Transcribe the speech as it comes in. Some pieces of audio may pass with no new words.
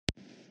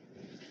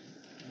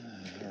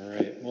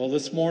Well,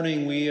 this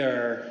morning we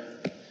are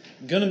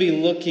going to be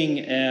looking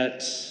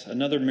at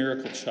another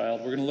miracle child.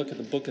 We're going to look at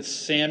the book of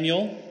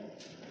Samuel,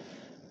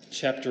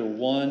 chapter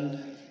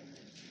 1,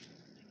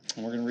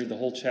 and we're going to read the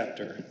whole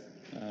chapter.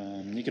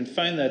 You can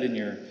find that in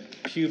your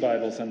pew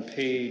Bibles on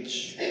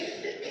page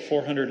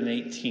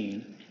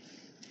 418.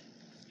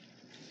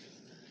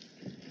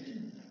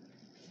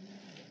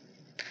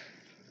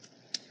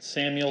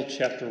 Samuel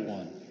chapter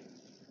 1.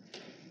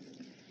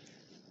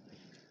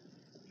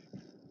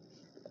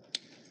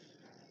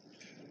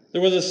 There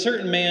was a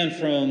certain man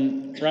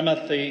from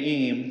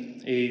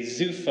Ramathaim, a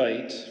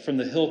Zuphite from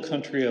the hill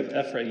country of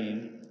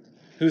Ephraim,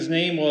 whose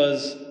name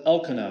was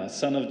Elkanah,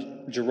 son of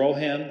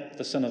Jeroham,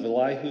 the son of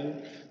Elihu,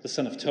 the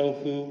son of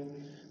Tohu,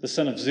 the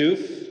son of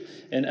Zuph,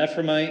 an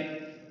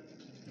Ephraimite.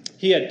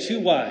 He had two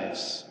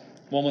wives.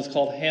 One was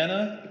called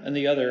Hannah and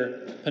the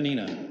other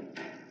Peninnah.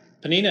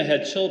 Peninnah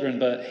had children,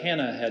 but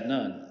Hannah had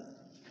none.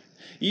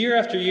 Year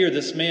after year,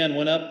 this man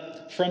went up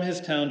from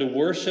his town to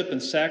worship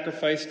and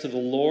sacrifice to the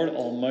Lord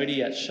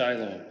Almighty at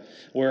Shiloh,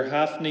 where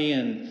Hophni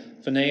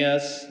and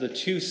Phinehas, the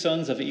two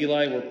sons of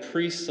Eli, were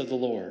priests of the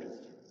Lord.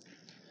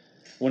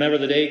 Whenever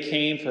the day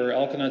came for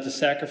Elkanah to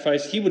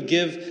sacrifice, he would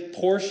give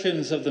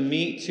portions of the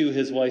meat to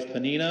his wife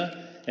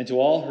Peninnah and to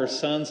all her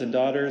sons and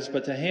daughters,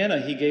 but to Hannah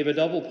he gave a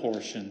double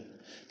portion,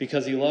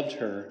 because he loved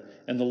her,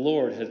 and the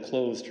Lord had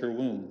closed her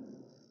womb.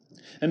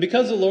 And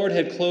because the Lord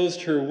had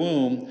closed her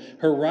womb,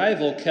 her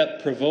rival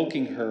kept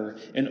provoking her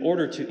in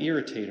order to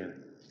irritate her.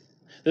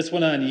 This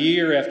went on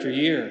year after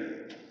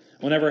year.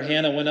 Whenever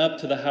Hannah went up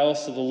to the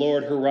house of the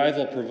Lord, her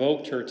rival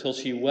provoked her till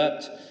she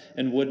wept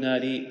and would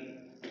not eat.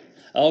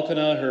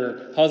 Elkanah,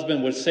 her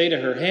husband, would say to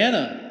her,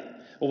 "Hannah,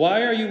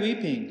 why are you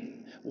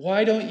weeping?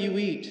 Why don't you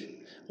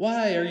eat?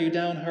 Why are you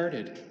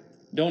downhearted?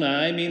 Don't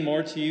I mean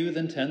more to you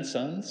than 10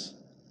 sons?"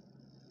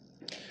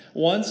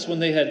 Once, when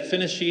they had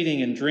finished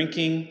eating and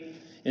drinking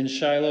in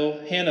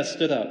Shiloh, Hannah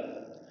stood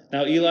up.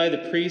 Now Eli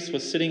the priest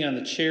was sitting on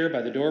the chair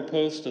by the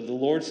doorpost of the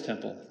Lord's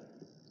temple.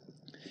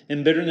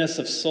 In bitterness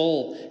of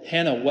soul,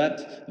 Hannah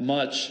wept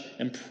much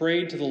and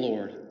prayed to the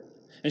Lord.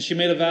 And she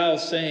made a vow,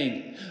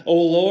 saying, "O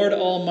Lord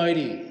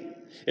Almighty,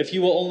 if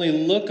you will only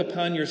look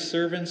upon your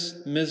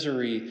servant's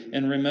misery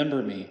and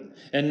remember me,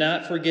 and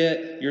not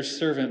forget your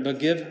servant, but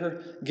give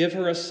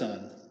her a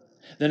son,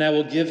 then I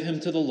will give him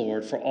to the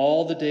Lord for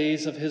all the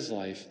days of his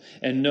life,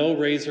 and no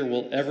razor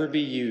will ever be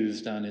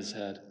used on his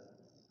head."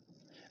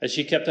 As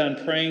she kept on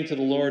praying to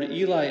the Lord,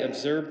 Eli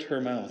observed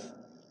her mouth.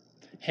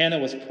 Hannah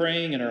was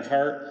praying in her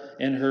heart,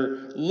 and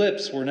her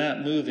lips were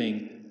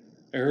moving,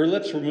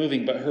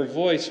 but her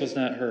voice was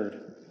not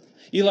heard.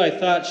 Eli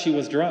thought she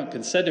was drunk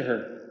and said to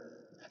her,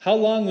 "How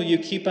long will you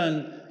keep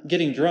on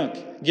getting drunk?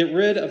 Get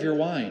rid of your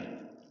wine."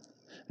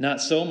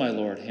 "Not so, my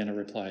lord," Hannah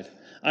replied.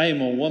 "I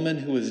am a woman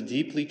who is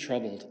deeply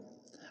troubled.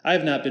 I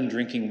have not been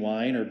drinking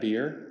wine or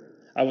beer.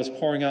 I was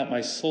pouring out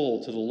my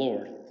soul to the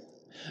Lord.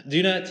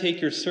 Do not take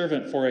your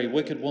servant for a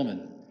wicked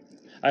woman.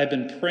 I have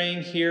been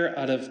praying here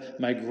out of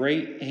my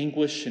great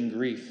anguish and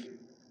grief."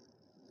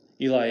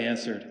 Eli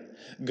answered,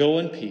 "Go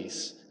in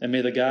peace, and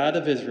may the God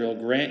of Israel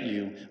grant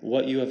you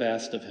what you have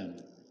asked of him."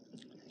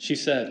 She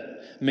said,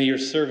 "May your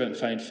servant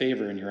find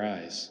favor in your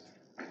eyes."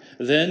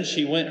 Then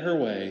she went her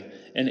way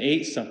and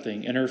ate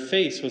something, and her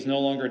face was no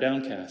longer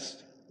downcast.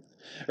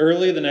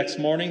 Early the next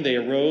morning they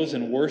arose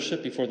and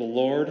worshipped before the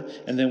Lord,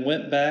 and then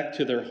went back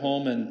to their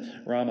home in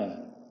Ramah.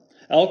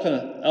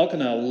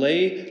 Elkanah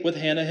lay with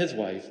Hannah his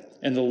wife,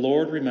 and the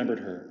Lord remembered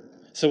her.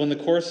 So in the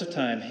course of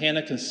time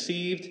Hannah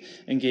conceived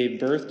and gave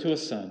birth to a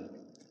son.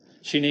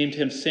 She named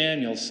him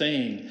Samuel,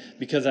 saying,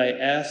 "Because I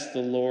asked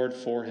the Lord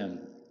for him."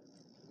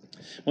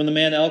 When the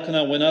man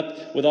Elkanah went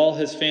up with all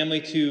his family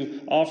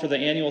to offer the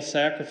annual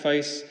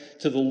sacrifice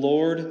to the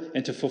Lord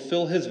and to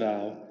fulfill his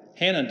vow,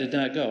 Hannah did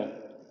not go.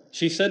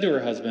 She said to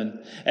her husband,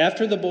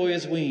 "After the boy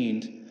is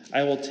weaned,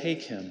 I will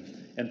take him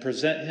and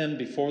present him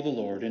before the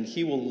Lord, and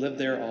he will live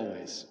there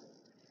always."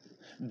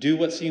 "Do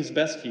what seems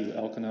best to you,"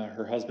 Elkanah,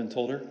 her husband,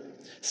 told her.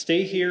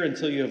 "Stay here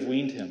until you have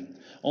weaned him.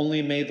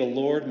 Only may the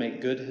Lord make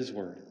good his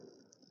word."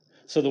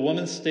 So the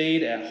woman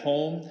stayed at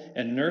home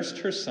and nursed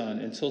her son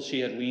until she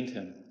had weaned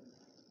him.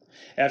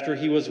 After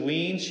he was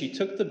weaned, she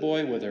took the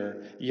boy with her,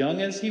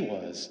 young as he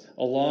was,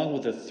 along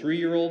with a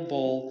 3-year-old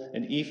bull,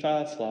 an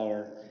ephah of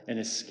flour, and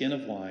a skin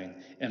of wine,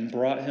 and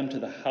brought him to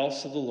the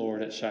house of the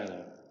Lord at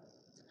Shiloh.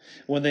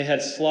 When they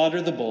had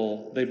slaughtered the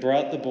bull, they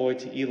brought the boy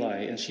to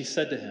Eli, and she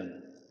said to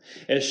him,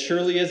 "As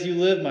surely as you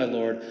live, my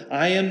lord,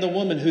 I am the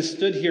woman who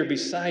stood here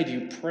beside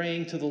you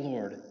praying to the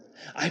Lord.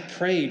 I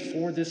prayed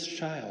for this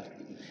child,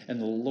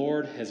 and the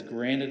Lord has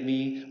granted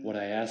me what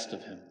I asked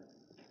of him.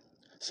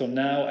 So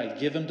now I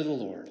give him to the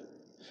Lord.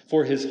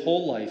 For his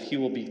whole life he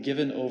will be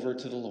given over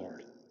to the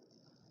Lord."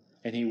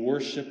 And he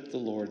worshiped the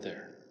Lord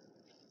there.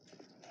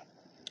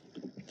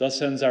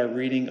 Thus ends our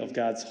reading of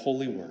God's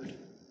holy word.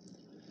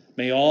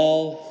 May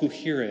all who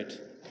hear it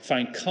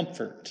find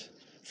comfort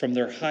from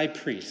their high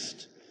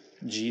priest,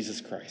 Jesus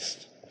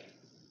Christ.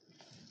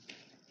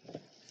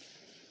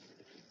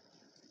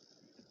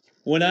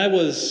 When I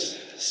was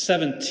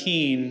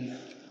 17,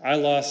 I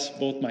lost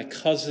both my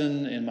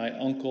cousin and my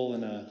uncle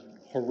in a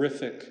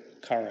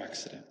horrific car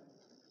accident.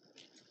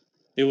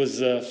 It was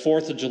the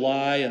 4th of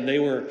July, and they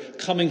were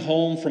coming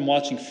home from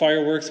watching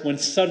fireworks when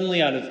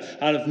suddenly, out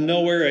of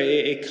nowhere,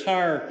 a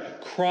car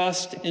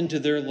crossed into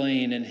their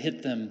lane and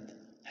hit them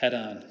head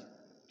on.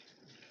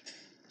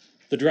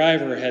 The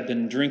driver had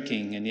been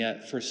drinking, and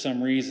yet, for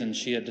some reason,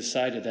 she had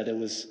decided that it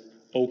was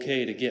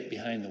okay to get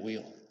behind the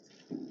wheel.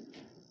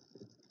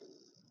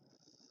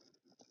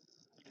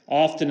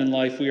 Often in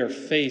life, we are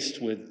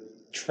faced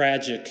with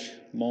tragic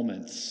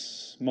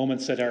moments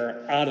that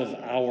are out of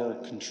our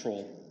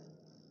control,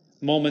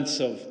 moments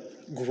of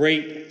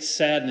great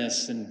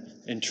sadness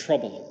and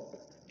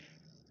trouble.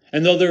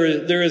 And though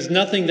there is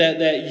nothing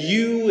that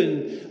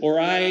you or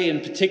I in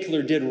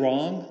particular did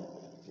wrong,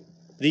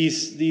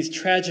 these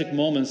tragic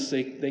moments,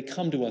 they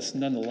come to us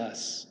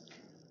nonetheless.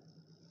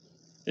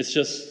 It's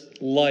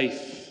just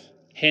life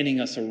handing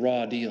us a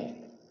raw deal.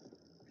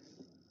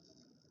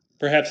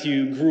 Perhaps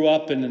you grew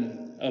up in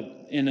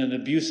an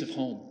abusive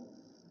home.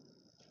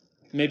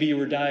 Maybe you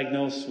were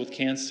diagnosed with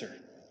cancer.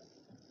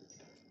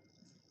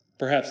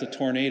 Perhaps a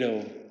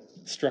tornado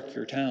struck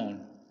your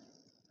town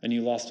and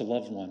you lost a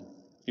loved one.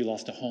 You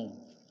lost a home.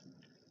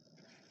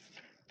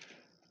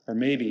 Or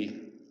maybe,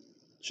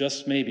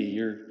 just maybe,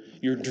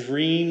 your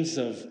dreams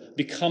of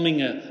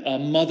becoming a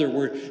mother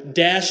were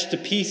dashed to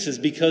pieces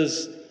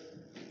because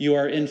you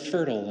are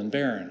infertile and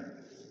barren.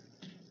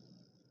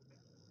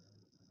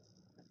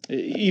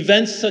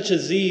 Events such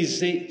as these,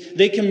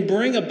 they can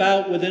bring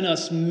about within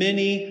us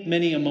many,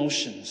 many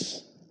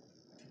emotions.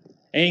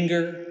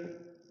 Anger,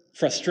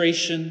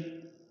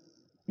 frustration,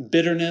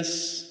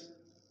 bitterness.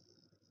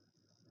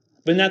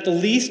 But not the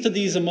least of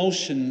these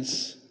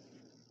emotions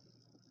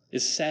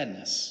is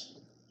sadness.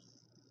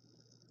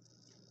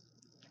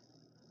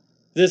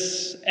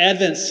 This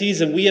Advent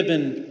season, we have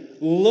been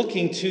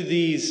looking to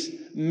these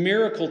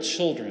miracle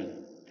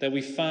children that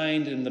we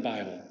find in the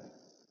Bible.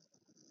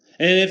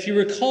 And if you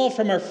recall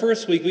from our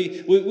first week,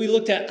 we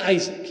looked at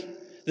Isaac,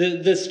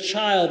 this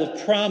child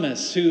of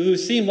promise who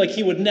seemed like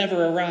he would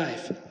never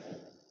arrive.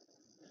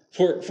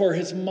 For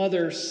his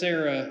mother,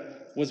 Sarah,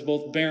 was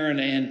both barren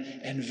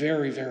and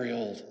very, very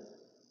old.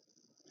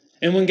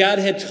 And when God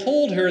had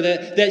told her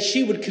that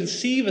she would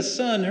conceive a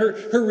son,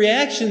 her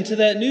reaction to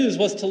that news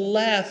was to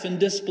laugh in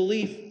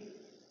disbelief.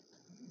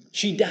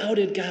 She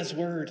doubted God's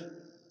word,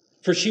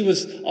 for she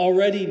was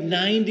already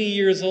 90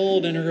 years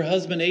old and her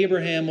husband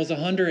Abraham was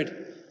 100.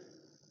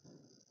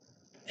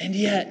 And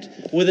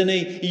yet, within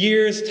a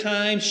year's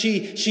time,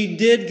 she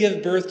did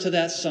give birth to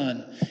that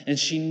son, and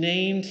she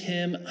named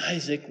him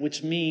Isaac,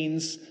 which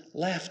means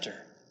laughter.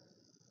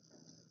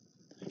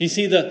 You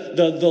see,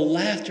 the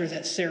laughter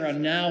that Sarah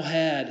now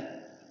had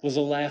was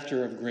a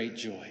laughter of great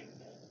joy,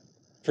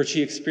 for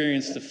she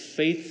experienced the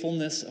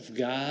faithfulness of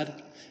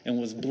God and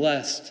was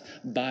blessed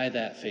by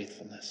that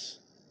faithfulness.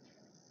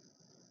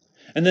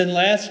 And then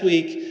last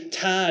week,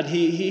 Todd,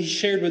 he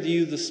shared with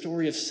you the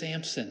story of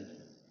Samson,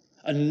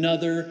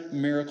 another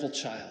miracle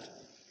child.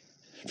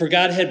 For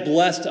God had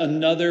blessed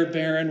another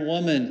barren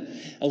woman,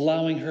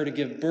 allowing her to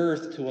give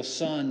birth to a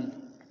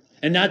son.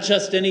 And not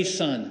just any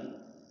son,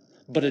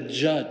 but a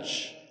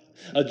judge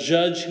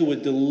who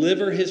would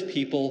deliver his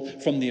people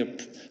from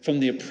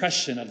the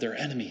oppression of their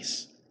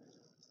enemies.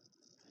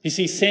 You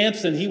see,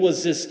 Samson, he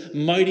was this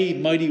mighty,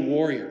 mighty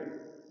warrior.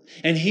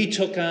 And he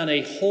took on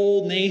a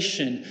whole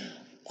nation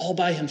all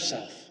by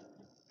himself.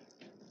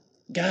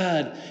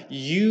 God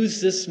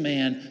used this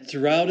man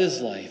throughout his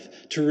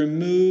life to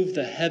remove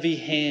the heavy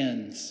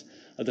hands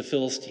of the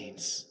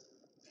Philistines.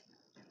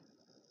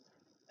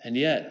 And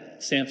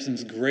yet,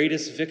 Samson's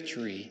greatest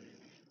victory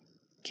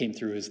came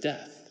through his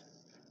death.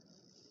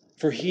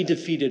 For he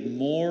defeated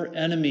more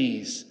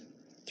enemies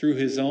through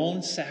his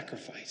own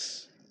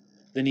sacrifice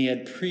than he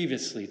had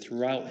previously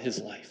throughout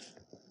his life.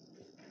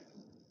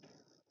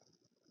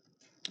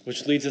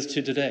 Which leads us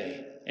to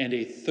today, and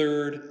a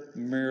third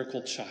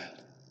miracle child.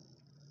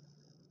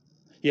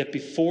 Yet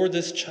before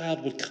this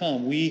child would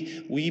come,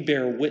 we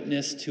bear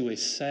witness to a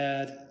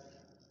sad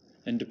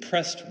and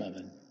depressed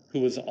woman who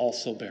was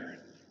also barren.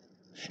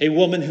 A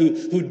woman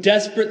who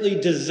desperately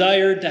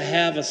desired to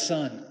have a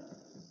son.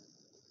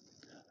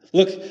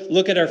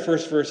 Look at our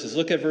first verses.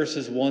 Look at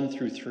verses 1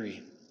 through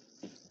 3.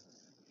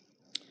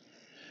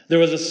 There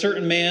was a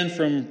certain man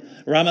from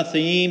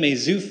Ramathaim, a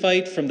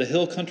Zuphite from the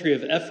hill country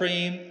of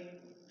Ephraim,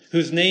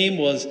 whose name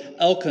was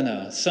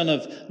Elkanah, son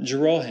of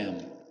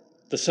Jeroham,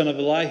 the son of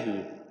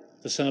Elihu,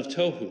 the son of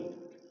Tohu,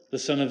 the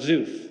son of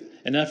Zuph,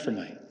 an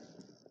Ephraimite.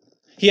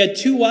 He had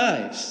 2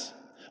 wives.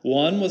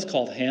 One was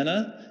called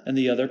Hannah, and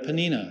the other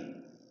Peninnah.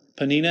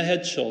 Peninnah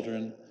had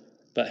children,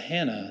 but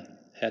Hannah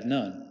had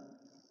none.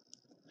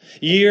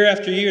 Year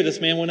after year,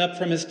 this man went up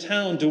from his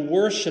town to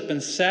worship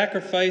and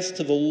sacrifice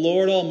to the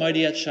Lord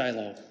Almighty at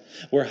Shiloh,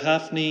 where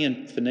Hophni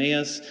and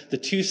Phinehas, the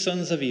 2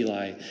 sons of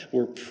Eli,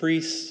 were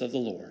priests of the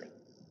Lord.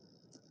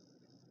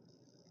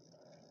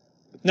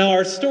 Now,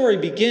 our story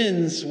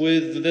begins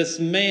with this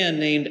man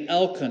named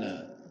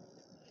Elkanah,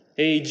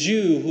 a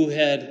Jew who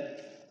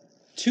had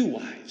 2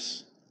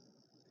 wives.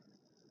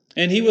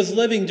 And he was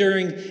living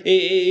during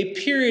a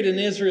period in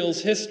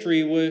Israel's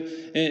history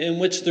in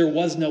which there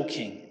was no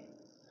king.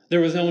 There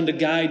was no one to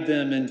guide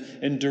them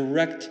and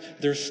direct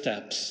their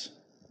steps.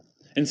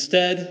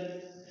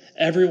 Instead,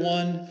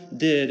 everyone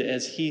did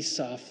as he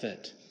saw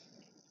fit.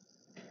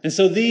 And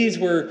so these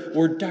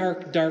were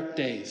dark, dark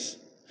days.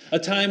 A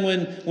time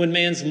when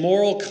man's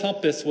moral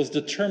compass was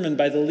determined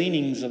by the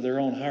leanings of their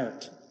own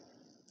heart.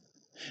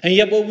 And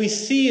yet what we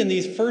see in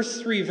these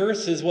first 3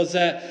 verses was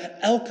that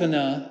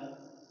Elkanah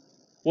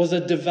was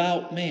a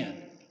devout man.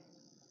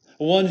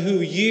 One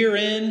who year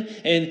in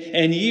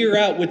and year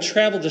out would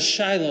travel to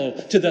Shiloh,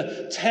 to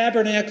the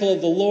tabernacle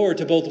of the Lord,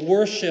 to both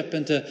worship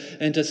and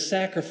to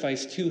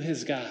sacrifice to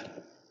his God.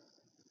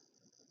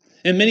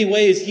 In many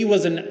ways, he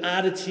was an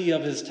oddity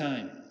of his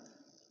time.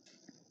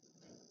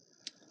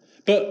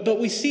 But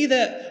we see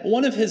that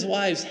one of his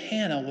wives,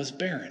 Hannah, was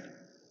barren.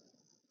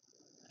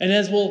 And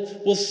as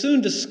we'll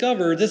soon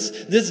discover,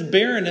 this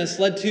barrenness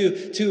led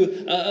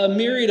to a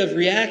myriad of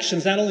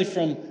reactions, not only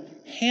from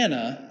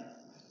Hannah,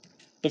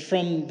 but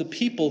from the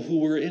people who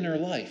were in her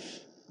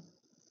life.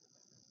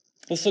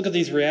 Let's look at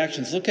these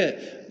reactions. Look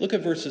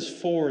at verses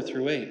 4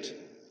 through 8.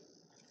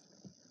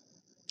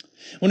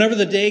 Whenever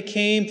the day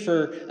came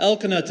for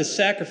Elkanah to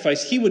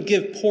sacrifice, he would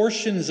give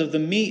portions of the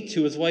meat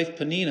to his wife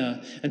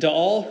Peninnah and to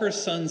all her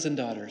sons and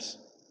daughters.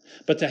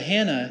 But to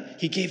Hannah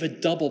he gave a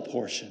double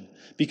portion,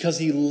 because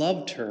he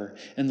loved her,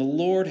 and the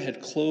Lord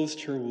had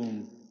closed her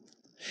womb.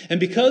 And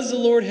because the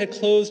Lord had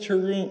closed her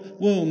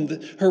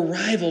womb, her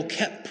rival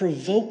kept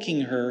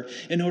provoking her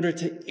in order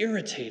to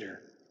irritate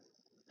her.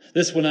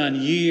 This went on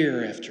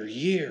year after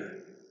year.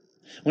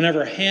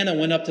 Whenever Hannah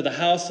went up to the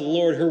house of the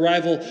Lord, her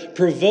rival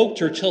provoked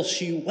her till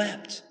she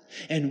wept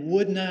and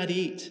would not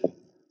eat.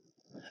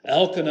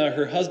 Elkanah,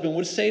 her husband,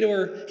 would say to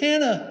her,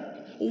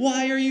 "Hannah,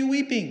 why are you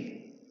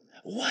weeping?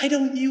 Why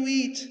don't you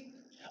eat?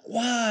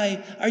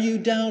 Why are you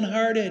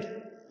downhearted?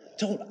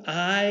 Don't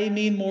I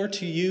mean more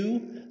to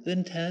you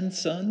than 10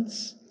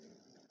 sons?"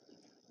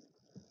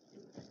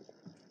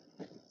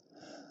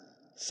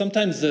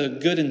 Sometimes the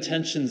good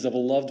intentions of a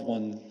loved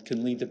one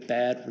can lead to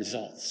bad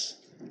results.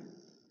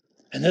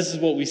 And this is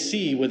what we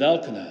see with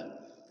Elkanah,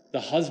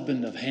 the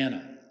husband of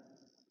Hannah.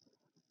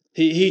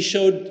 He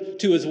showed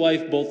to his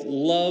wife both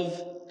love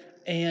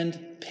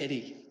and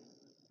pity.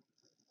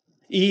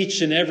 Each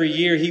and every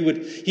year he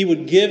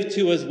would give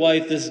to his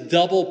wife this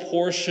double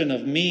portion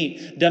of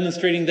meat,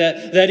 demonstrating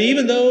that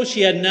even though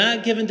she had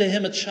not given to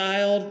him a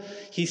child,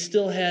 he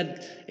still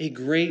had a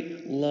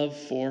great love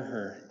for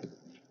her,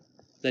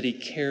 that he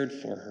cared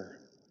for her.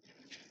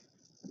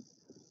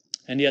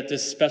 And yet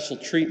this special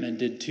treatment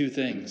did 2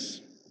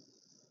 things.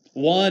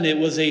 One, it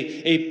was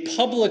a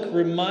public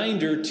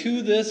reminder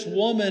to this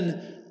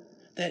woman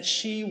that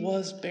she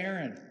was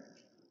barren,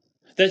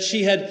 that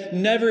she had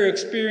never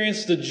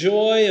experienced the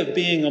joy of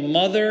being a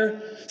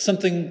mother,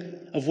 something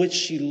of which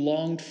she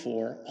longed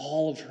for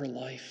all of her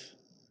life.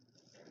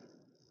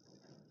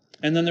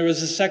 And then there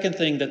was a second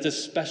thing that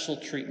this special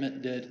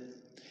treatment did.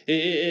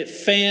 It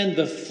fanned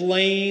the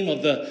flame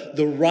of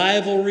the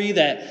rivalry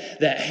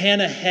that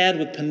Hannah had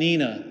with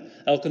Peninnah,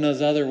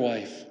 Elkanah's other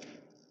wife.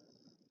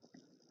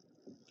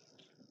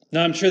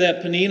 Now, I'm sure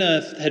that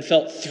Peninnah had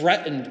felt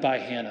threatened by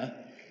Hannah.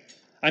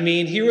 I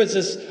mean, here was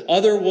this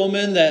other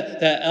woman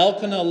that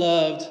Elkanah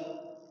loved,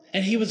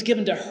 and he was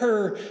given to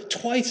her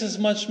twice as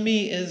much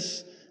meat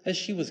as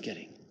she was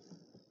getting.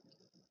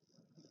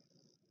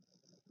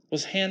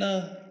 Was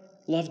Hannah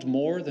loved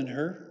more than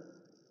her?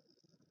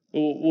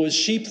 Was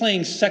she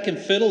playing second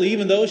fiddle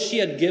even though she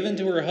had given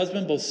to her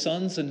husband both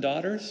sons and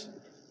daughters?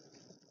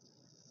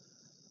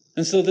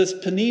 And so this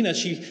Peninnah,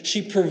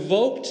 she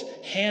provoked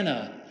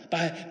Hannah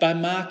by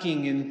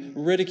mocking and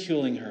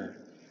ridiculing her.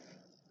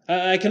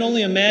 I can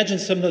only imagine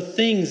some of the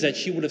things that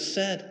she would have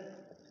said.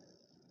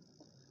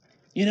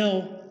 You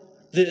know,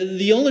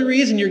 the only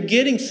reason you're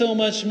getting so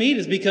much meat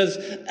is because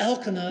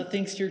Elkanah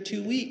thinks you're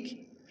too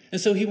weak. And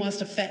so he wants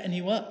to fatten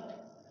you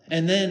up.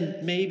 And then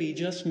maybe,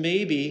 just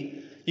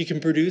maybe, you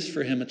can produce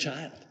for him a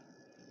child.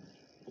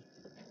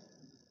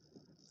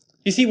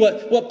 You see,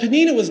 what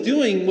Peninnah was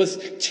doing was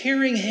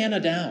tearing Hannah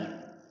down.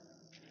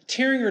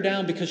 Tearing her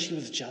down because she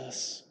was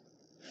jealous.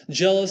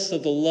 Jealous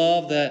of the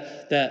love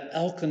that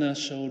Elkanah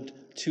showed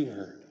to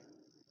her.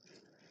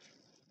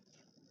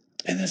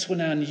 And this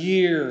went on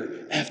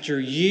year after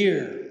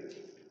year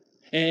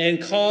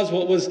and caused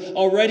what was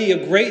already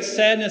a great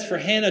sadness for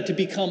Hannah to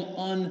become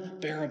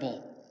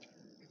unbearable.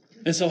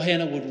 And so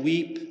Hannah would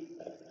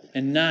weep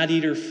and not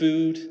eat her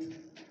food.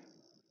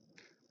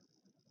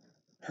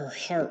 Her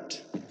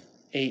heart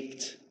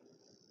ached.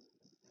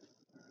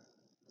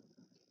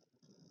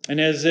 And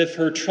as if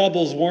her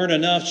troubles weren't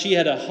enough, she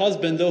had a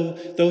husband,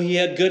 though he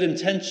had good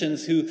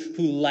intentions, who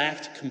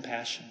lacked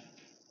compassion.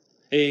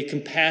 A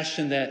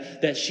compassion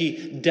that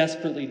she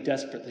desperately,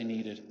 desperately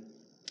needed.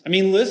 I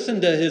mean, listen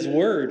to his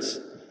words.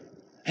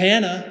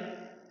 "Hannah,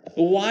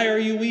 why are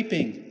you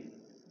weeping?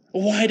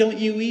 Why don't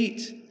you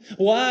eat?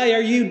 Why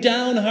are you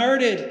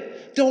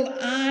downhearted? Don't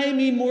I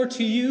mean more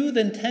to you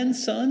than 10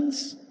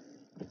 sons?"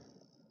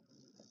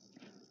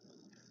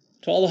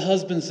 To all the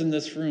husbands in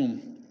this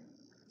room,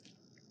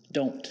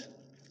 don't.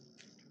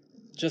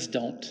 Just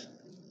don't.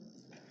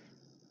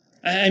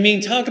 I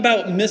mean, talk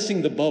about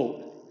missing the boat.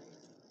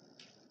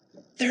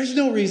 There's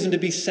no reason to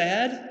be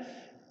sad.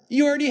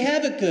 You already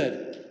have it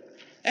good.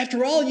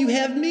 After all, you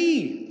have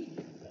me.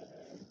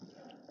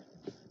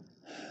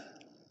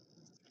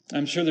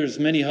 I'm sure there's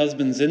many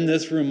husbands in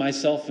this room,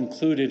 myself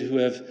included, who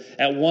have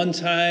at one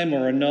time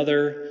or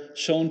another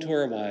shown to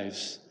our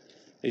wives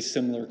a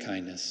similar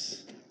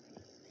kindness.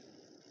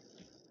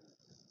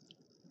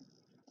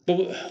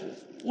 But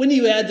when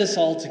you add this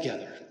all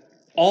together,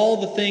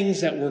 all the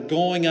things that were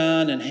going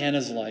on in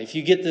Hannah's life,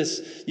 you get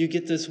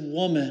this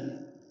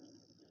woman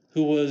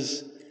who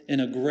was in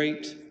a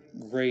great,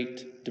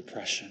 great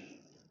depression,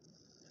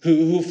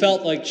 who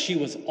felt like she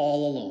was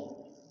all alone.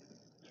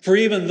 For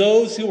even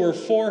those who were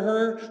for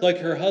her, like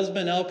her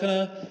husband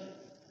Elkanah,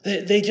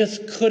 they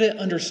just couldn't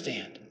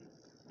understand.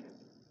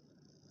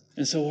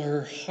 And so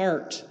her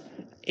heart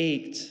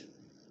ached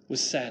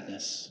with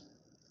sadness.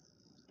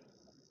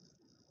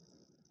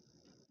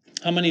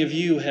 How many of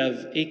you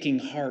have aching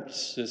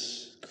hearts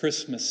this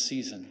Christmas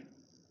season?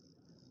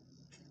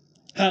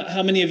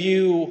 How many of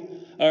you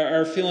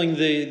are feeling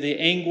the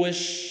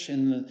anguish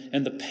and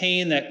the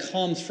pain that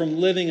comes from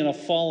living in a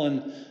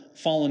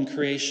fallen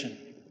creation?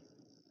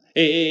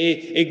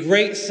 A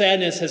great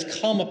sadness has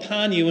come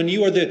upon you, and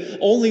you are the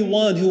only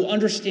one who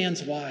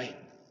understands why.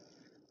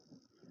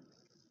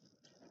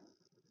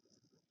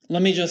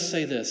 Let me just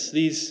say this.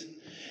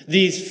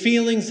 These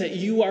feelings that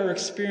you are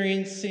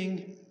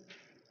experiencing,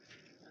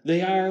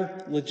 they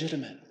are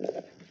legitimate.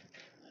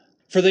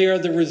 For they are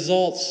the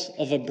results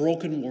of a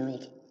broken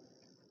world.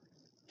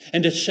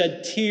 And to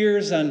shed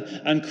tears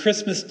on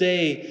Christmas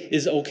Day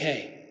is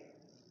okay.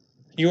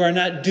 You are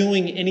not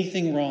doing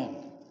anything wrong.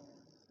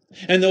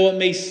 And though it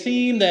may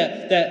seem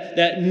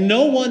that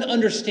no one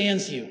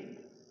understands you,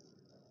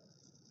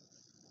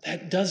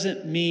 that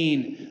doesn't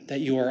mean that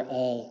you are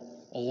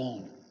all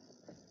alone.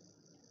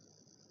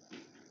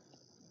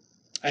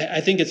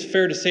 I think it's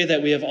fair to say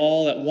that we have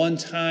all at one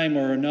time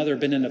or another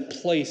been in a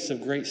place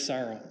of great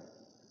sorrow.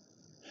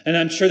 And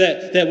I'm sure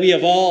that we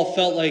have all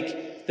felt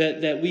like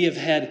that we have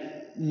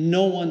had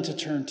no one to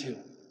turn to,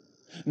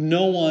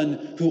 no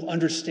one who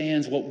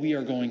understands what we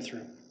are going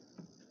through.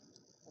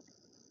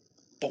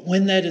 But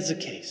when that is the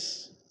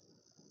case,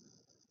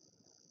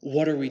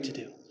 what are we to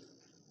do?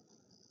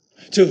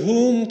 To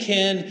whom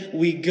can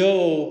we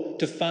go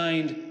to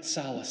find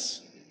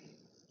solace?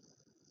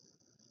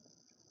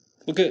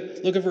 Look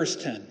at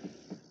verse 10.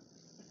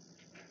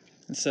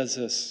 It says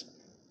this.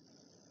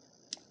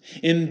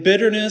 In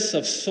bitterness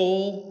of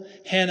soul,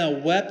 Hannah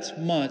wept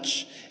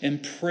much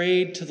and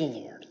prayed to the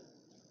Lord.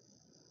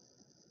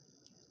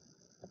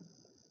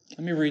 Let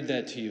me read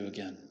that to you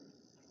again.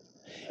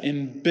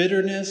 In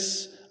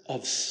bitterness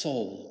of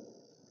soul,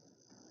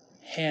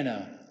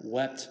 Hannah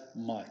wept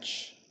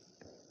much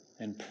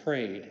and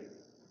prayed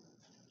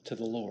to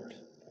the Lord.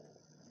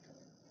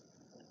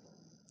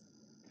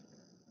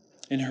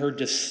 In her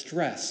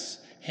distress,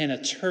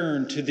 Hannah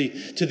turned to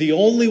the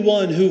only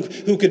one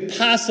who could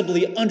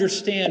possibly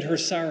understand her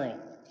sorrow.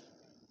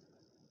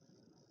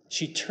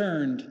 She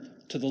turned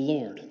to the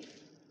Lord.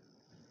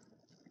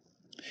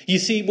 You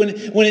see, when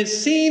it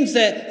seems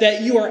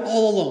that you are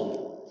all alone,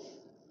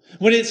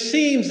 when it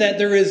seems that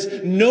there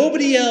is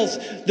nobody else,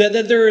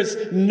 that there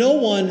is no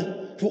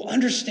one who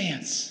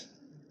understands,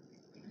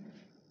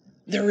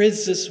 there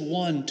is this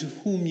one to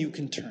whom you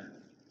can turn.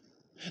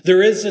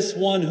 There is this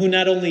one who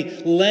not only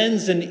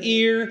lends an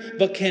ear,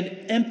 but can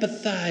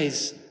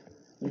empathize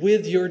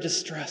with your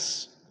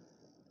distress.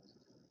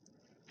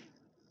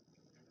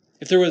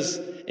 If there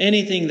was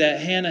anything that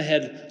Hannah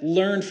had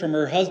learned from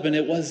her husband,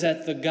 it was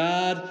that the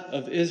God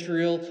of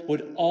Israel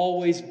would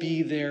always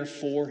be there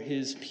for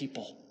his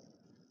people.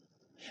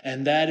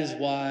 And that is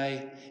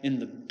why, in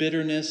the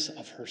bitterness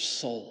of her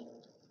soul,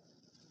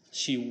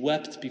 she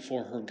wept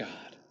before her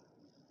God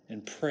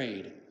and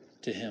prayed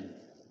to him.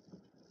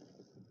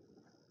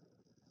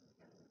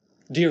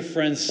 Dear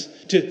friends,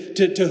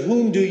 to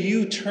whom do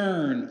you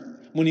turn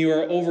when you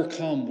are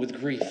overcome with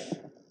grief?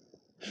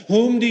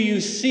 Whom do you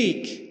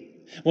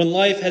seek when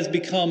life has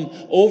become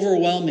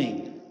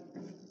overwhelming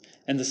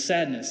and the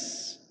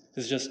sadness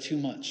is just too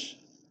much?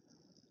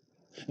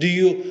 Do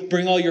you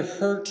bring all your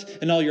hurt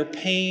and all your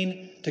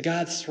pain to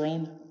God's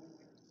throne?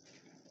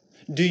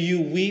 Do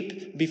you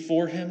weep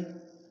before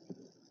him?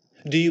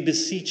 Do you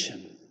beseech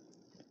him?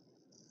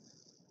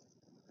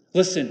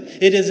 Listen,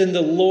 it is in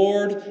the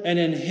Lord and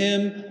in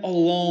him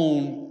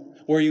alone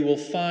where you will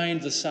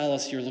find the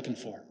solace you're looking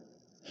for.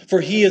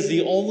 For he is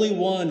the only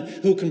one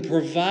who can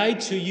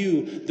provide to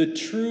you the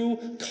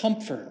true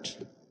comfort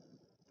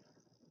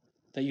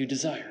that you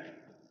desire.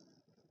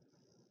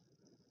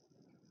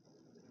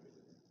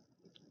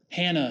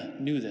 Hannah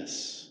knew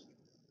this,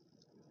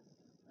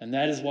 and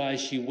that is why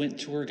she went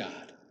to her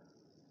God.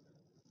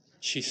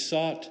 She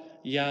sought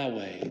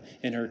Yahweh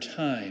in her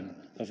time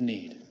of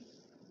need.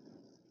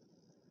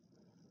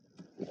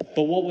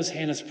 But what was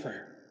Hannah's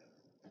prayer?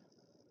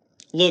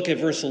 Look at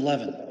verse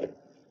 11.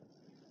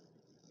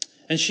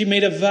 And she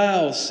made a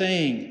vow,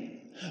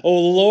 saying, O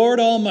Lord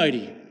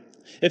Almighty,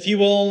 if you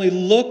will only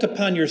look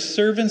upon your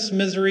servant's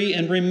misery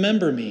and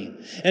remember me,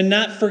 and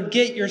not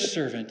forget your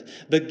servant,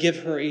 but give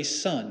her a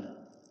son,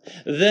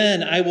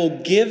 then I will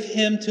give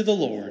him to the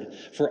Lord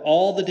for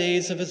all the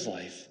days of his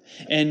life,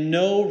 and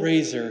no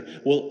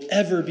razor will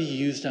ever be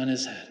used on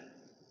his head.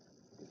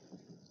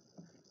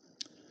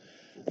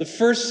 The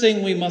first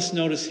thing we must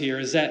notice here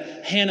is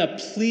that Hannah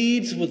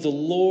pleads with the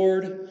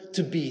Lord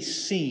to be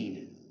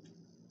seen.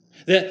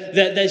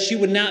 That she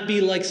would not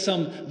be like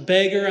some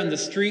beggar on the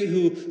street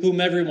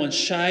whom everyone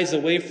shies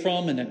away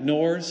from and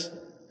ignores,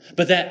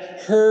 but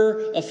that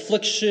her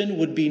affliction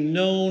would be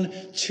known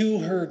to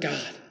her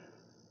God.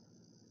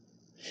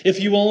 If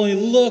you only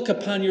look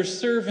upon your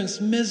servant's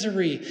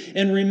misery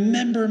and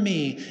remember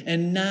me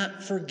and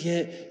not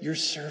forget your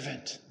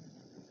servant.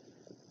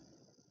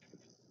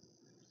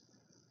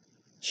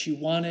 She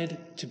wanted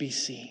to be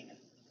seen.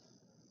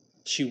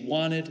 She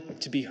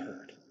wanted to be heard.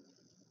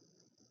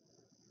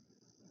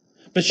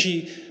 But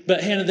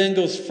Hannah then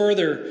goes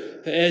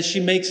further as she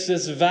makes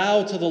this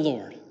vow to the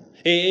Lord,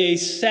 a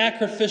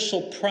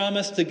sacrificial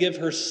promise to give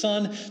her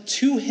son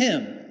to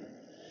him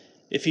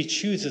if he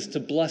chooses to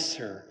bless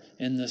her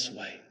in this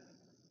way.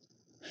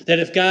 That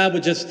if God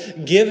would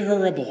just give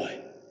her a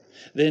boy,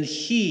 then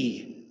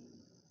he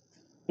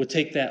would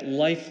take that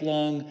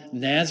lifelong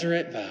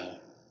Nazarite vow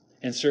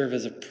and serve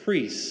as a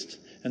priest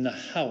in the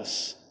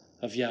house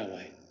of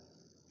Yahweh.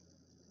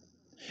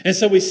 And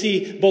so we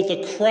see both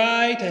a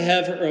cry to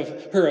have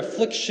her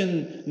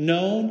affliction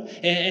known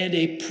and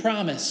a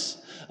promise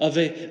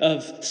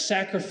of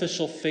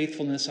sacrificial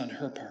faithfulness on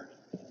her part.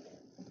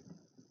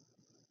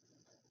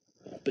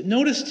 But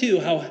notice too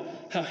how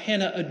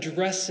Hannah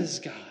addresses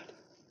God.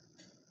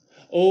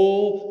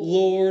 O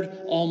Lord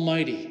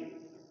Almighty.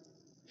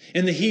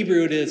 In the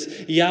Hebrew it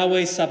is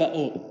Yahweh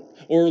Sabaoth,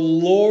 or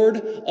Lord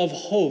of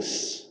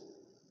Hosts.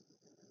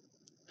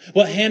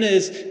 What Hannah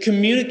is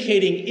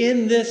communicating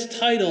in this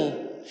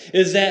title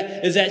is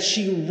that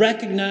she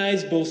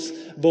recognized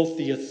both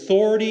the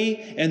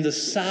authority and the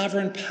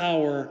sovereign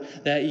power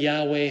that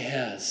Yahweh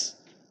has.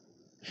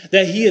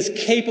 That he is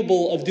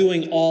capable of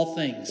doing all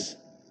things,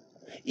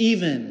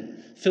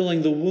 even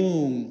filling the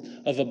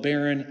womb of a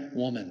barren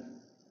woman.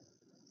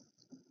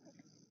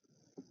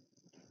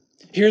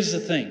 Here's the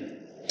thing.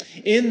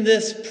 In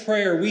this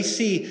prayer, we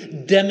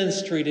see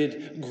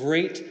demonstrated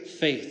great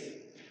faith.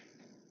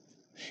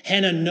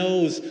 Hannah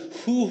knows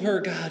who her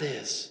God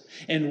is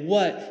and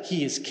what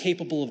he is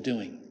capable of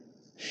doing.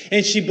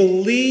 And she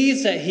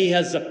believes that he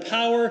has the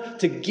power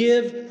to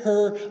give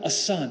her a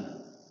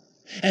son.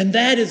 And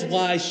that is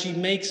why she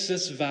makes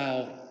this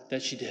vow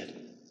that she did.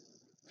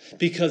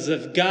 Because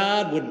if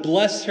God would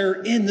bless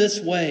her in this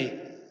way,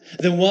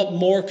 then what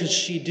more could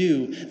she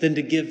do than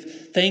to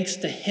give thanks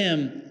to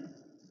him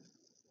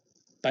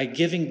by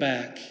giving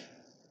back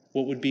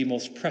what would be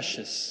most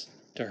precious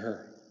to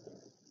her?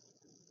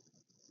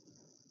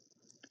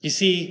 You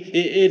see,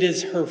 it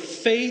is her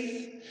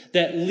faith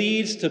that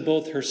leads to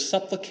both her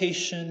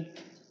supplication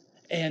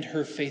and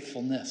her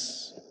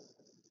faithfulness.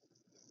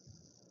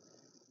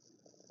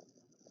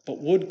 But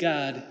would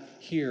God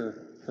hear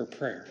her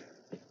prayer?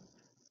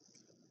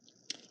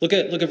 Look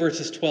at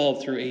verses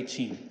 12 through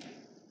 18.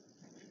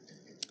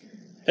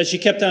 As she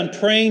kept on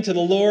praying to the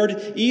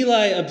Lord,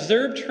 Eli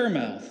observed her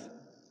mouth.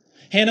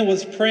 Hannah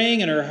was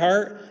praying in her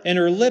heart, and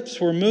her lips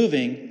were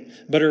moving,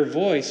 but her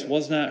voice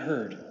was not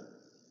heard.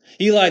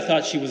 Eli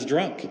thought she was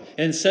drunk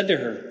and said to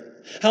her,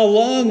 How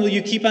long will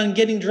you keep on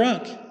getting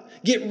drunk?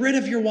 Get rid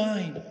of your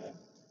wine.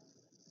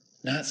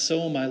 Not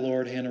so, my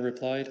lord, Hannah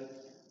replied.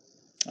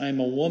 I am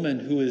a woman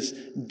who is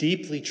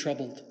deeply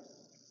troubled.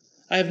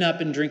 I have not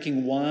been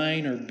drinking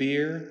wine or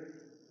beer.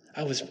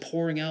 I was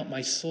pouring out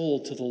my soul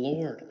to the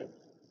Lord.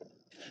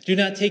 Do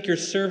not take your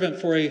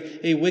servant for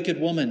a wicked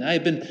woman. I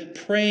have been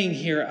praying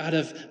here out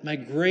of my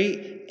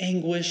great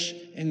anguish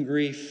and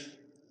grief.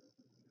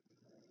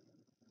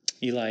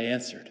 Eli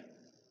answered,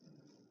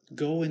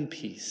 Go in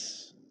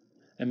peace,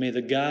 and may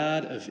the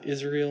God of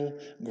Israel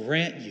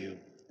grant you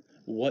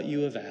what you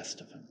have asked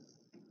of him.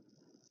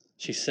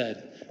 She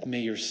said,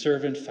 May your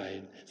servant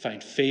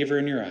find favor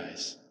in your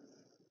eyes.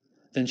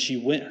 Then she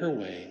went her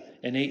way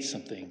and ate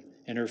something,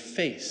 and her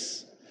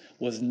face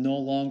was no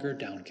longer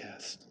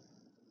downcast.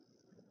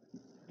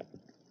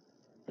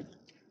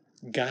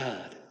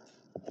 God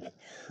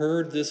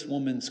heard this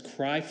woman's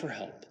cry for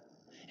help,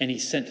 and he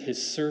sent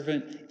his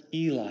servant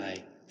Eli,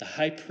 the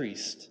high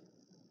priest,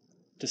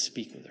 to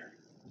speak with her.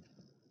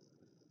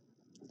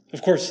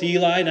 Of course,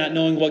 Eli, not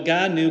knowing what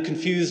God knew,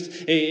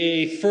 confused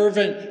a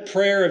fervent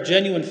prayer of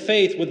genuine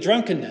faith with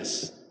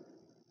drunkenness.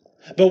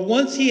 But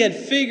once he had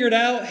figured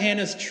out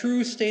Hannah's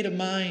true state of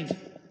mind,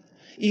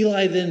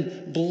 Eli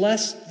then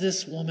blessed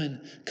this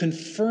woman,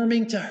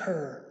 confirming to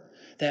her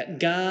that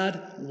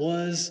God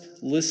was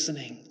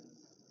listening.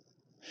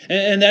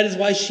 And that is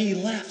why she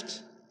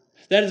left.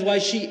 That is why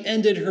she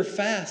ended her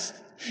fast.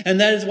 And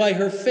that is why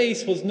her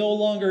face was no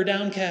longer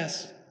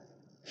downcast.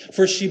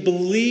 For she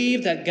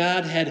believed that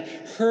God had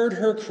heard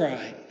her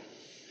cry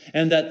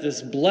and that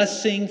this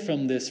blessing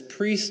from this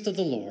priest of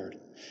the Lord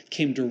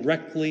came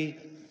directly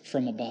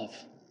from above.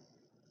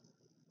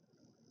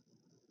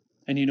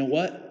 And you know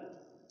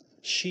what?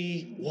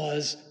 She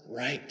was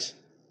right.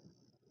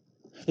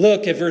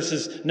 Look at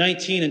verses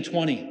 19 and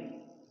 20.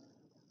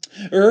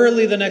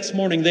 Early the next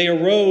morning, they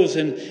arose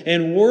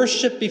and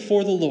worshiped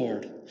before the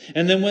Lord,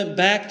 and then went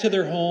back to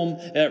their home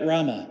at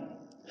Ramah.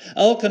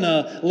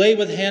 Elkanah lay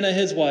with Hannah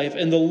his wife,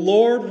 and the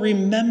Lord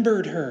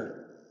remembered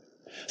her.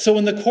 So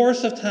in the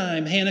course of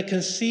time, Hannah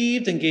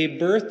conceived and gave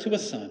birth to a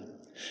son.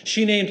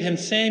 She named him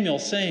Samuel,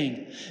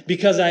 saying,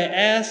 "Because I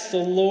asked the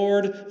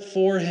Lord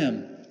for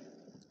him."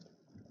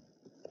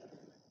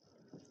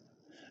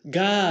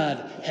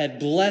 God had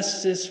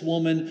blessed this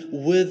woman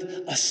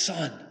with a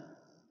son,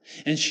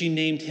 and she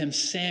named him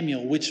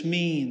Samuel, which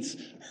means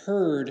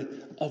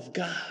heard of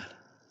God.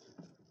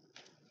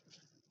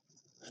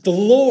 The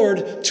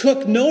Lord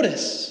took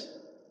notice.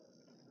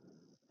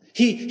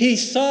 He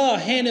saw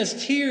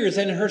Hannah's tears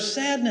and her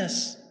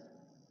sadness.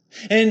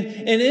 And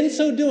in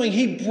so doing,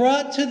 he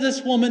brought to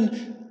this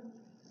woman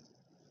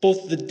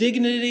both the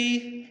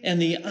dignity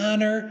and the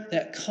honor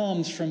that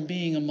comes from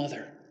being a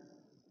mother.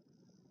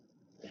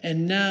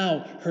 And now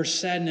her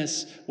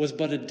sadness was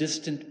but a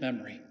distant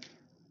memory,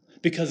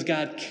 because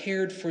God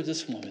cared for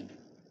this woman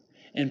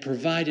and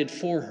provided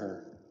for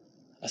her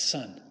a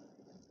son.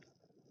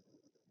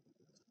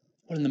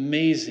 What an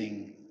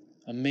amazing,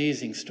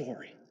 amazing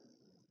story.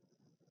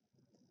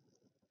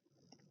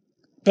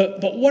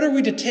 But what are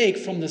we to take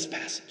from this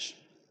passage?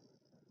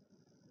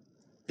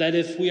 That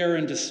if we are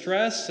in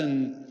distress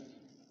and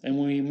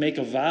we make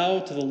a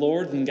vow to the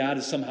Lord, then God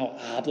is somehow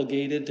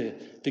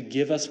obligated to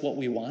give us what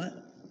we want?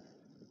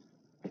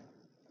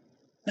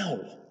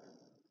 No,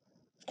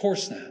 of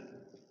course not.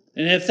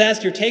 And if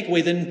that's your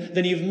takeaway,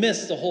 then you've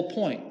missed the whole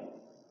point.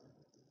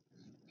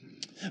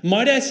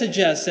 Might I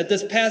suggest that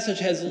this passage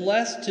has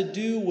less to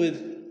do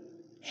with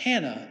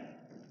Hannah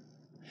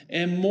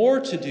and more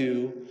to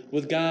do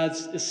with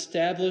God's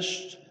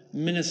established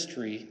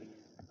ministry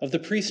of the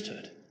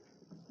priesthood.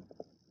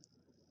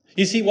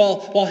 You see,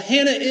 while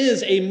Hannah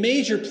is a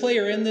major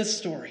player in this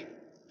story,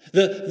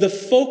 the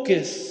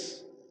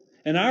focus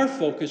and our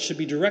focus should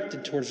be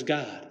directed towards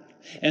God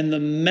and the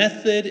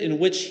method in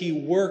which he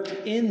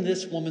worked in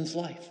this woman's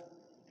life.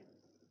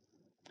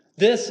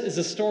 This is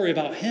a story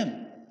about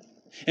him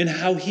and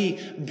how he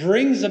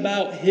brings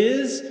about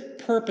his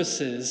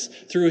purposes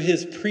through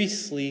his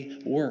priestly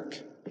work.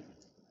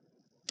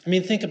 I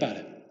mean, think about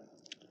it.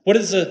 What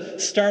is the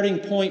starting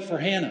point for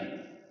Hannah?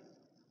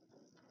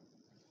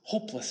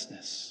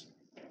 Hopelessness.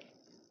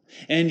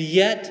 And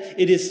yet,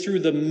 it is through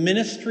the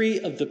ministry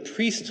of the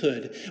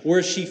priesthood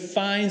where she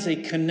finds a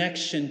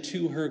connection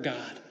to her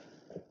God.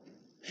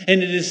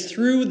 And it is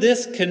through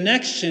this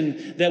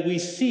connection that we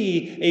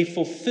see a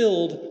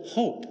fulfilled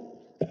hope.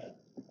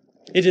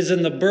 It is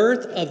in the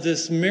birth of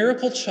this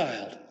miracle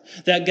child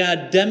that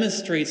God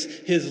demonstrates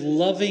his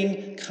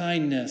loving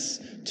kindness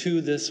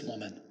to this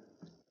woman.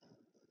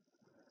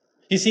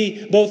 You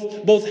see,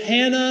 both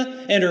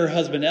Hannah and her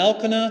husband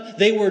Elkanah,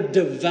 they were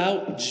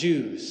devout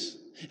Jews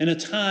in a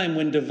time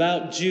when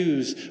devout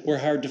Jews were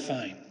hard to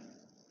find.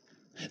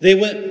 They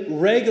went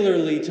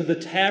regularly to the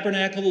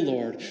tabernacle of the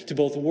Lord to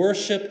both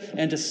worship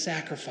and to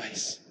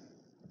sacrifice.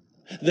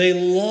 They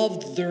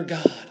loved their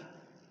God.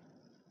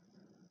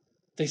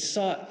 They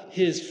sought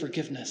his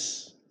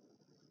forgiveness.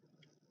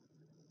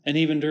 And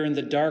even during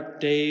the dark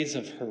days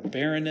of her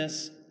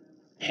barrenness,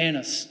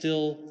 Hannah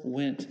still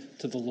went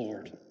to the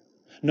Lord,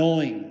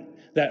 knowing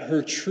that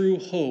her true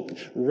hope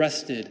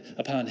rested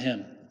upon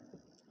him.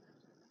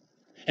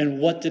 And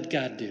what did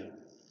God do?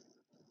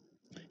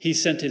 He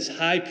sent his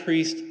high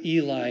priest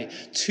Eli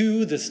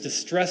to this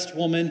distressed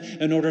woman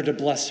in order to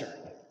bless her.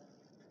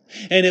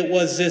 And it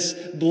was this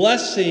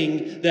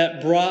blessing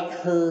that brought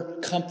her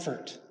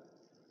comfort,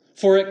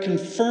 for it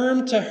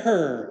confirmed to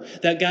her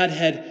that God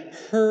had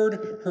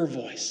heard her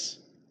voice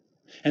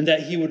and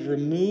that he would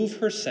remove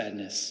her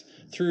sadness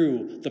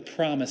through the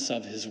promise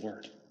of his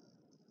word.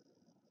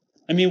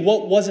 I mean,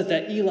 what was it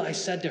that Eli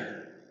said to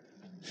her?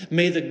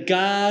 "May the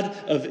God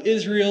of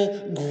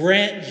Israel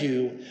grant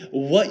you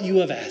what you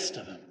have asked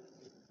of him."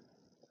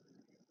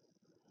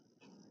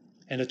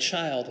 And a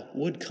child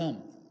would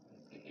come.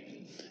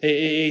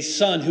 A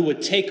son who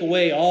would take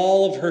away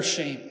all of her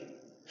shame.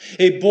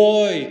 A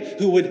boy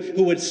who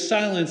would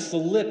silence the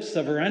lips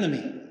of her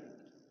enemy.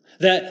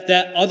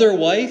 That other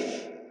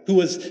wife who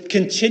was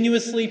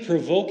continuously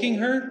provoking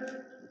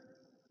her,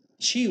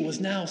 she was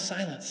now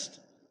silenced.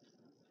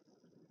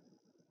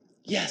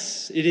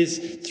 Yes, it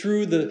is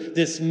through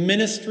this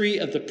ministry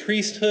of the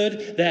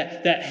priesthood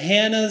that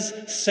Hannah's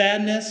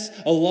sadness,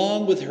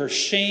 along with her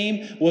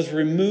shame, was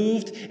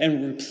removed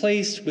and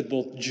replaced with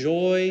both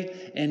joy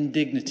and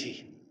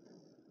dignity.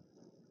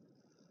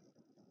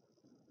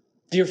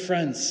 Dear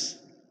friends,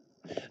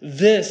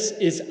 this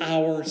is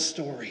our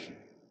story.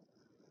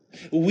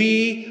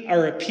 We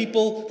are a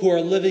people who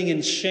are living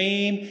in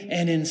shame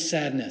and in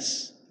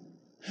sadness.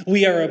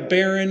 We are a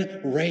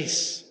barren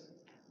race.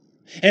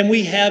 And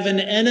we have an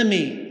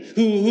enemy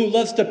who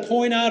loves to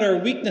point out our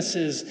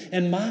weaknesses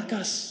and mock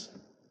us.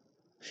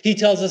 He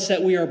tells us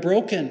that we are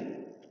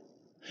broken,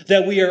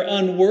 that we are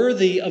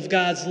unworthy of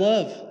God's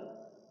love.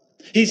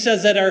 He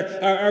says that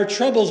our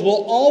troubles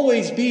will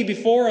always be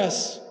before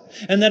us,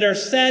 and that our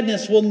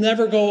sadness will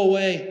never go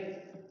away.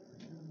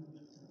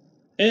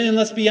 And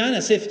let's be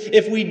honest,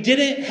 if we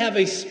didn't have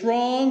a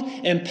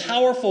strong and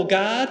powerful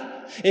God,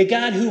 a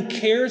God who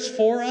cares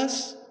for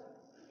us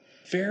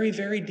very,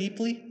 very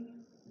deeply,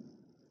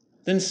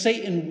 then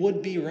Satan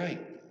would be right.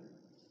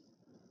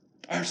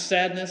 Our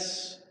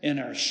sadness and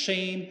our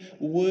shame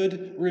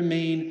would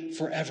remain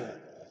forever.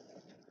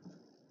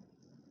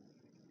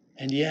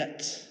 And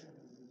yet,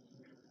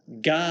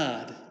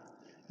 God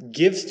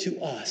gives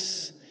to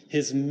us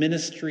his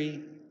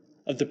ministry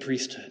of the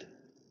priesthood.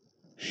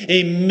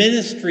 A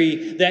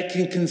ministry that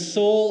can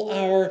console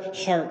our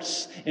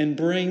hearts and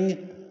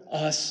bring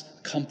us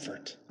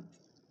comfort.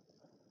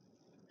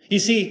 You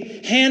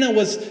see, Hannah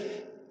was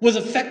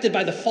affected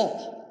by the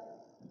fall.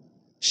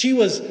 She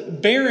was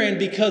barren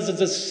because of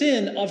the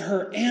sin of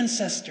her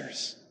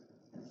ancestors.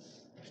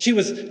 She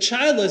was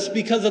childless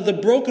because of the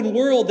broken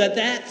world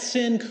that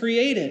sin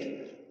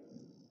created.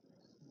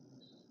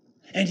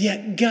 And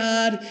yet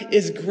God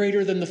is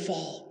greater than the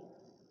fall.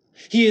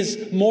 He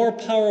is more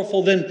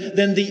powerful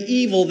than the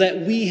evil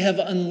that we have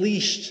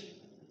unleashed.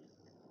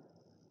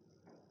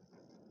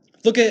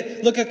 Look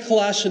at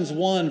Colossians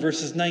 1,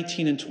 verses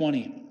 19 and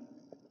 20.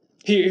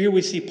 Here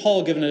we see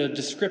Paul giving a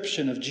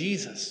description of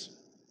Jesus.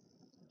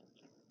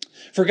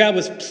 For God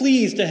was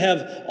pleased to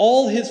have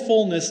all his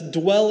fullness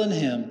dwell in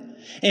him,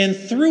 and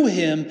through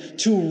him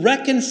to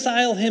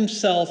reconcile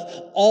himself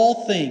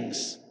all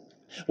things,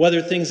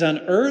 whether things on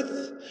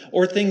earth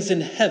or things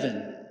in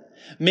heaven,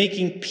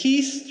 making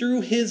peace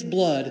through his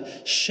blood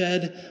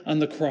shed on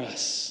the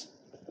cross.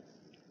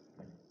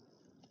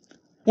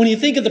 When you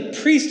think of the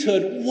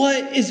priesthood,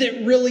 what is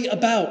it really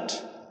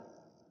about?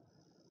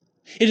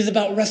 It is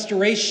about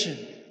restoration.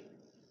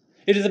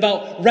 It is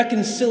about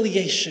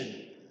reconciliation.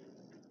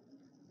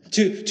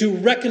 To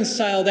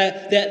reconcile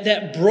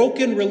that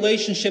broken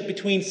relationship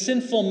between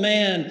sinful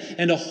man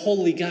and a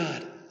holy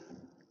God.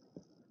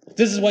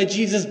 This is why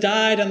Jesus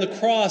died on the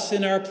cross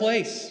in our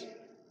place.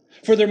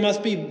 For there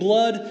must be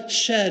blood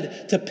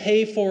shed to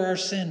pay for our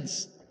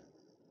sins.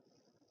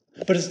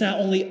 But it's not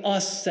only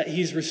us that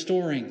he's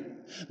restoring,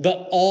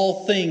 but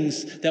all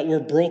things that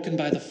were broken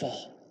by the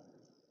fall.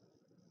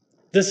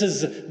 This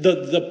is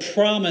the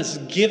promise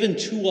given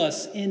to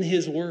us in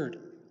his word.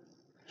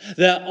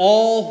 That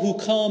all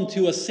who come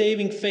to a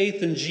saving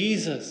faith in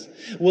Jesus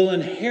will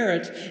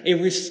inherit a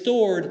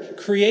restored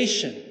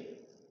creation.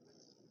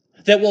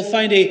 That will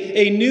find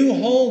a new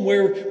home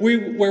where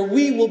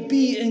we will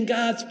be in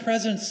God's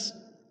presence.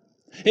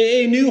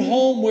 A new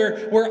home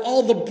where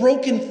all the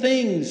broken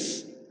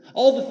things,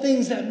 all the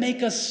things that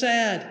make us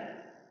sad,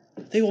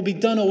 they will be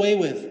done away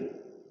with.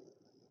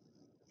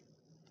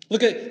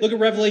 Look at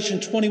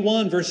Revelation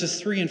 21, verses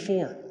 3 and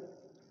 4.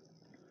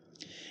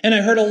 And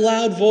I heard a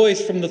loud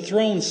voice from the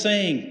throne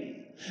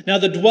saying, now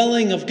the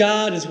dwelling of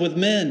God is with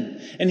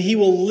men, and he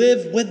will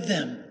live with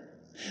them.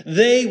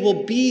 They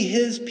will be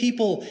his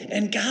people,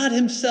 and God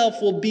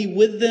himself will be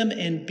with them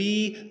and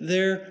be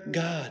their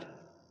God.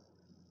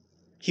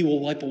 He will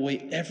wipe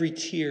away every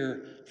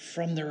tear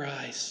from their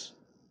eyes.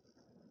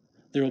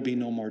 There will be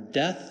no more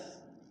death,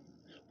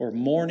 or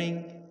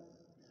mourning,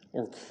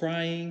 or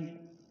crying,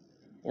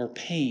 or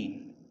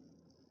pain,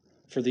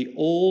 for the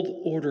old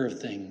order of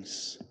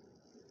things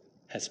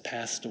has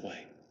passed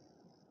away.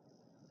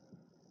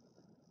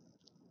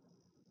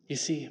 You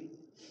see,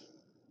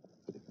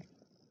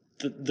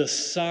 the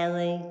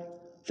sorrow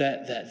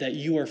that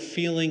you are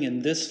feeling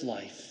in this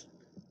life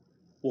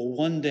will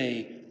one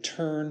day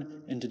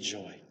turn into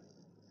joy.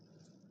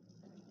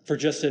 For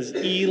just as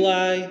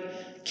Eli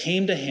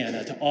came to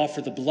Hannah to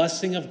offer the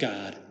blessing of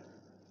God,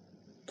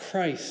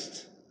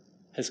 Christ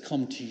has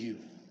come to you.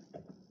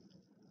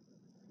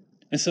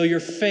 And so your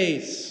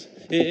faith,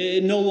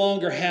 it no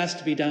longer has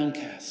to be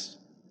downcast.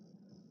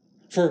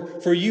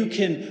 For you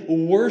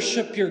can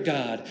worship your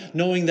God,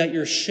 knowing that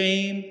your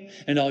shame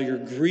and all your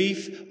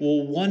grief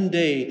will one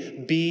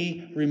day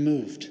be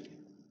removed.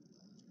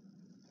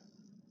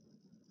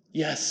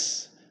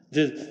 Yes,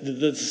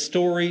 the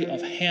story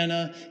of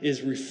Hannah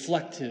is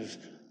reflective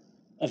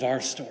of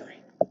our story.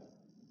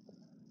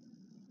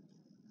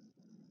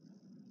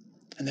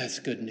 And that's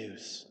good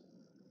news.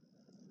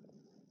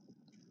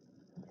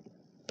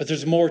 But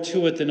there's more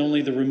to it than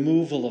only the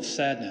removal of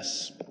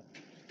sadness,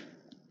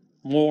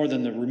 more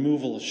than the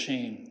removal of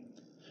shame.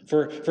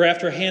 For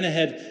after Hannah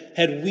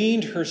had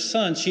weaned her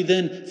son, she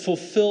then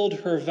fulfilled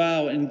her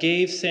vow and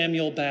gave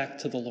Samuel back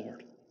to the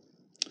Lord.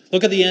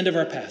 Look at the end of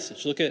our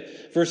passage. Look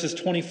at verses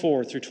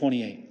 24 through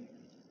 28.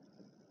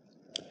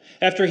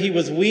 After he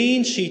was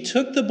weaned, she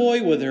took the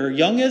boy with her,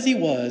 young as he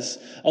was,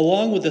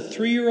 along with a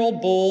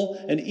 3-year-old bull,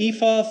 an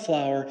ephah of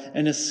flour,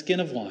 and a skin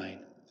of wine,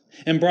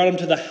 and brought him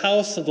to the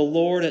house of the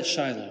Lord at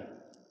Shiloh.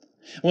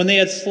 When they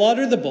had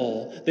slaughtered the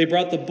bull, they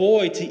brought the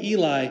boy to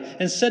Eli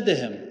and said to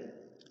him,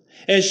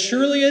 As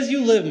surely as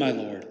you live, my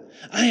Lord,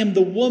 I am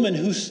the woman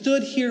who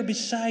stood here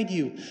beside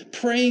you,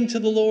 praying to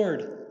the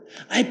Lord.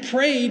 I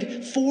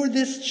prayed for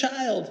this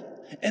child,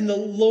 and the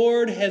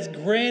Lord has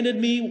granted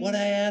me what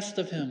I asked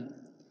of him.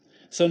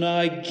 So now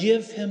I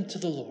give him to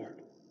the Lord.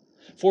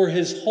 For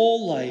his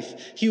whole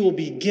life he will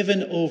be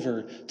given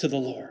over to the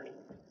Lord.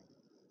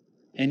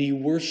 And he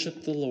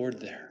worshiped the Lord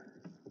there.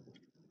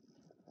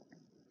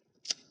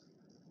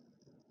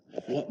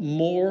 What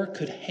more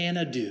could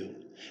Hannah do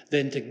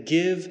than to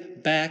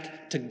give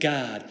back to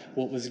God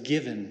what was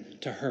given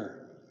to her?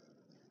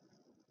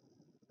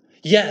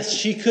 Yes,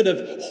 she could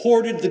have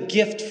hoarded the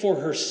gift for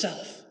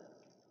herself,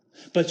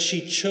 but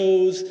she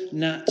chose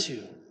not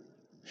to.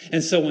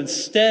 And so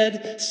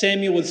instead,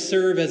 Samuel would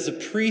serve as the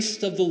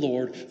priest of the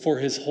Lord for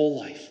his whole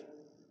life.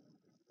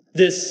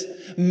 This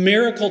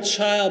miracle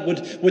child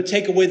would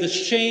take away the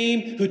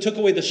shame, who took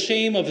away the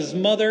shame of his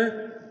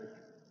mother,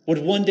 would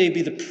one day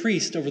be the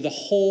priest over the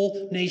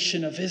whole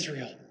nation of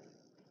Israel.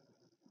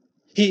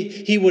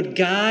 He would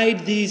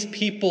guide these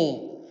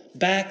people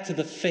back to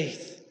the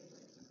faith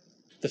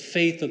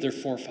of their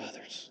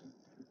forefathers.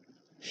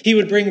 He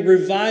would bring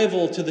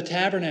revival to the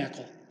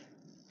tabernacle.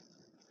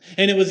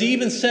 And it was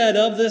even said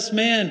of this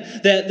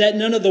man that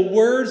none of the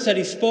words that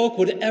he spoke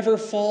would ever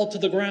fall to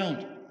the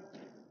ground.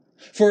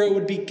 For it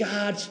would be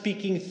God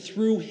speaking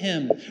through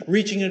him,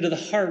 reaching into the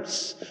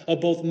hearts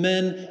of both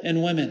men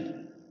and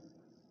women.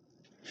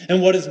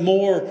 And what is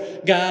more,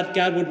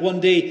 God would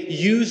one day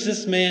use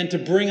this man to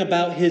bring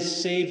about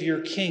his Savior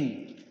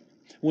King,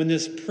 when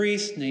this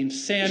priest named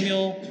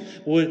Samuel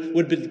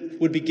would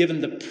be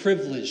given the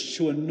privilege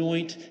to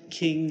anoint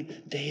King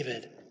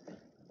David.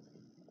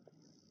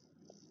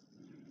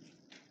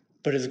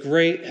 But as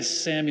great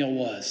as Samuel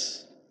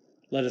was,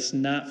 let us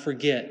not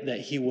forget that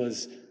he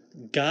was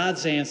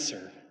God's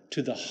answer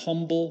to the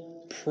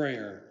humble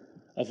prayer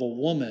of a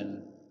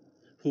woman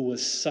who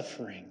was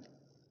suffering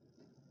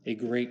a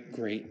great,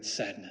 great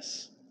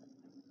sadness.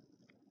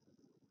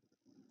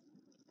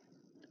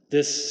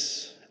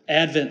 This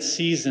Advent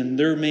season,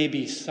 there may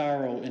be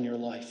sorrow in your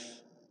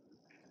life.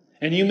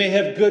 And you may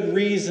have good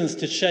reasons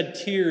to shed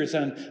tears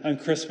on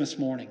Christmas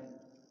morning.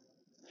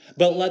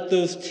 But let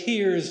those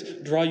tears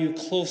draw you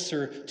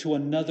closer to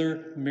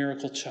another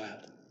miracle child.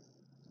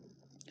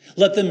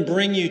 Let them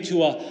bring you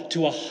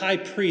to a high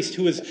priest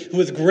who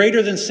is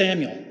greater than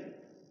Samuel,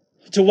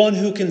 to one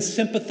who can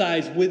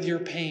sympathize with your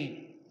pain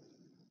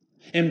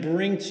and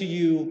bring to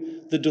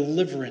you the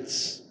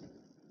deliverance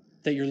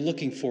that you're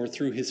looking for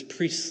through his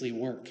priestly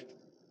work.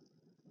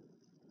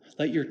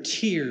 Let your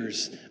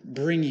tears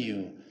bring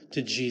you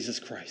to Jesus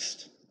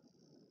Christ.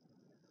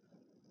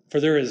 For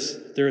there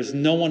is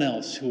no one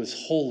else who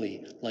is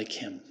holy like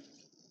him.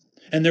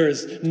 And there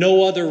is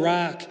no other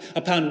rock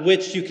upon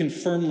which you can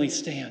firmly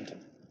stand.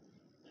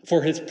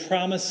 For his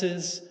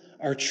promises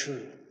are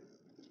true.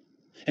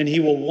 And he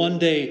will one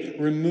day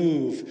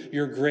remove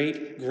your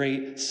great,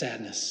 great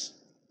sadness.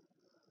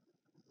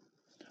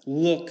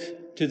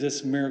 Look to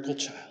this miracle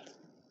child.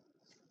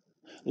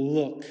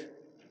 Look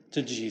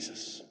to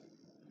Jesus.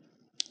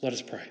 Let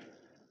us pray.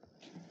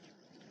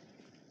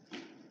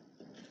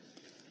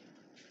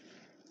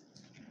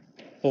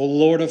 O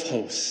Lord of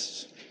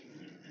hosts,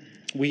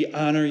 we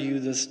honor you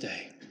this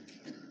day.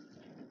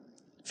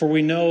 For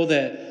we know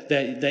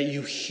that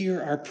you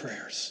hear our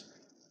prayers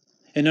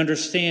and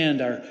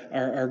understand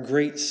our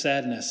great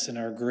sadness and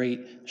our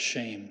great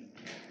shame.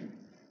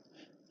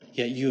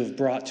 Yet you have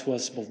brought to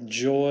us both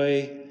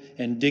joy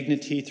and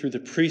dignity through the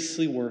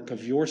priestly work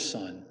of your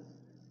Son,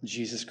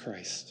 Jesus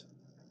Christ.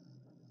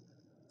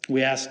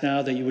 We ask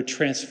now that you would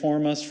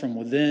transform us from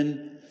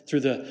within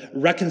through the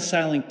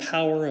reconciling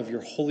power of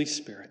your Holy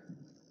Spirit.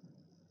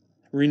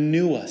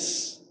 Renew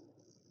us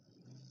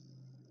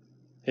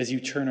as you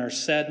turn our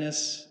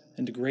sadness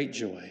into great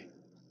joy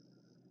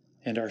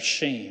and our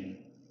shame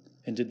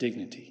into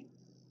dignity.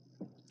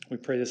 We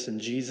pray this in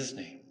Jesus'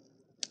 name.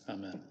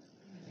 Amen.